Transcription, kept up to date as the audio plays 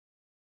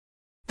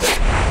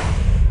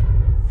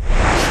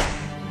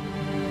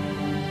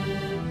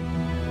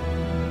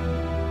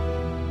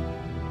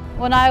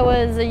When I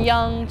was a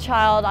young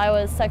child, I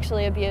was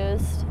sexually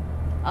abused,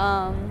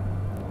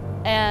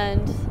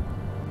 and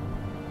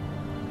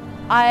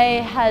I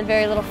had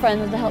very little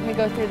friends to help me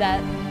go through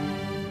that.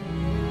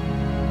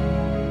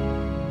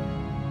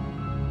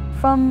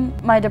 From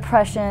my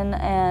depression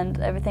and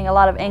everything, a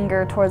lot of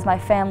anger towards my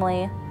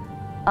family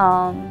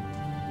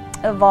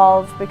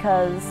evolved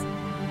because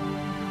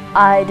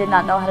I did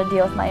not know how to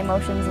deal with my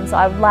emotions, and so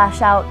I would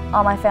lash out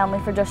on my family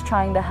for just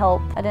trying to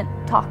help. I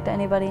didn't talk to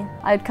anybody.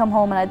 I'd come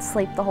home and I'd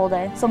sleep the whole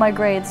day. So my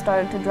grades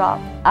started to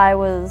drop. I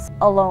was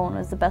alone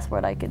is the best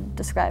word I could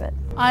describe it.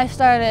 I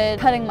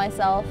started cutting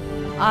myself.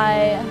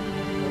 I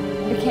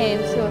became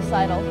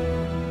suicidal.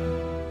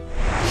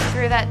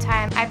 Through that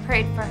time, I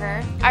prayed for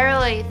her. I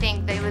really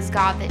think that it was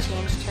God that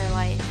changed her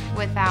life.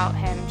 Without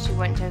Him, she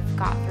wouldn't have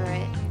got through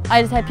it.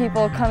 I just had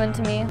people coming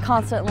to me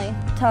constantly,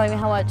 telling me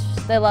how much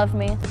they loved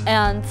me.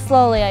 And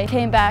slowly I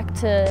came back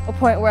to a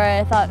point where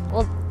I thought,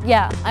 well,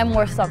 yeah, I'm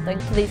worth something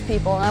to these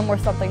people, and I'm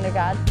worth something to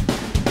God.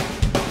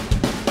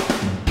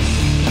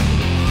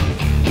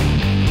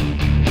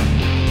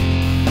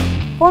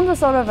 Forms are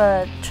sort of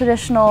a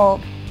traditional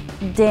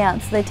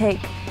dance. They take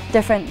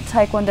different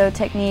Taekwondo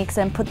techniques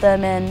and put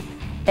them in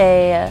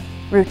a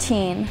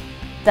routine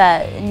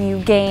that you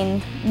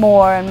gain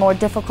more and more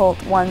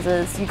difficult ones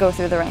as you go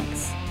through the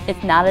ranks.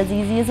 It's not as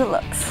easy as it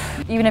looks.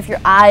 Even if your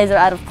eyes are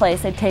out of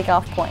place, they take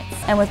off points.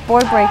 And with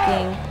board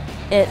breaking,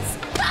 it's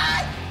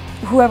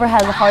whoever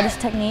has the hardest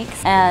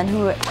techniques and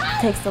who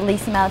takes the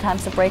least amount of time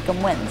to break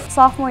them wins.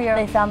 Sophomore year,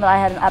 they found that I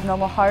had an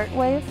abnormal heart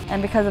wave,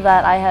 and because of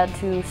that, I had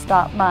to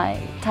stop my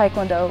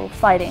Taekwondo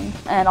fighting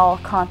and all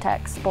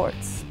contact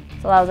sports.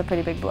 So that was a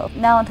pretty big blow.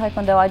 Now in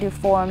Taekwondo, I do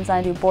forms,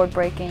 I do board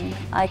breaking.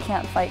 I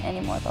can't fight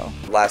anymore though.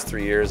 The last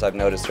 3 years, I've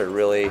noticed her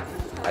really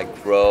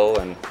grow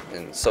and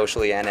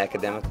socially and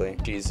academically.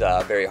 She's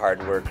a very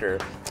hard worker.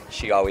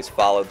 She always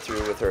followed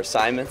through with her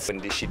assignments.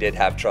 When she did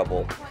have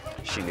trouble,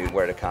 she knew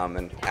where to come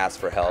and ask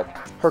for help.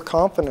 Her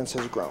confidence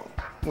has grown.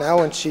 Now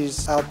when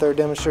she's out there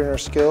demonstrating her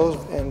skills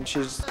and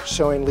she's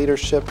showing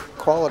leadership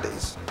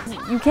qualities.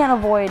 You can't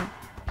avoid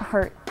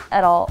hurt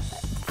at all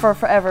for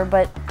forever,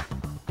 but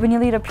when you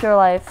lead a pure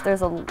life,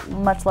 there's a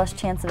much less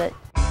chance of it.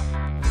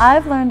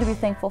 I've learned to be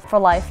thankful for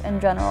life in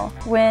general.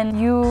 When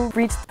you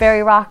reach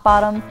very rock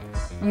bottom,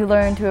 you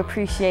learn to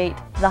appreciate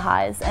the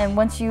highs. And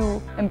once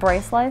you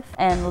embrace life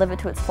and live it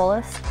to its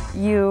fullest,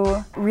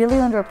 you really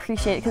learn to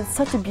appreciate it because it's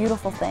such a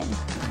beautiful thing.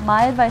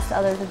 My advice to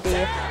others would be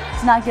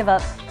to not give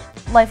up.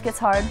 Life gets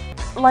hard.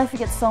 Life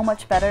gets so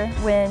much better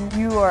when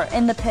you are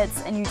in the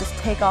pits and you just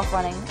take off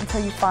running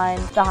until you find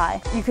the high.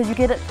 Because you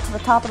get it to the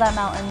top of that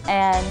mountain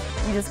and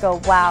you just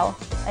go, wow,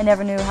 I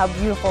never knew how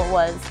beautiful it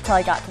was until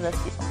I got to this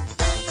view.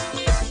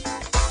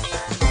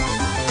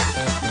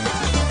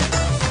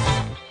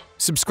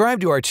 Subscribe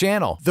to our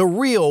channel, The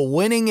Real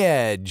Winning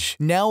Edge,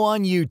 now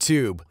on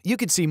YouTube. You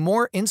can see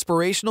more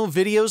inspirational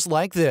videos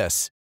like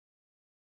this.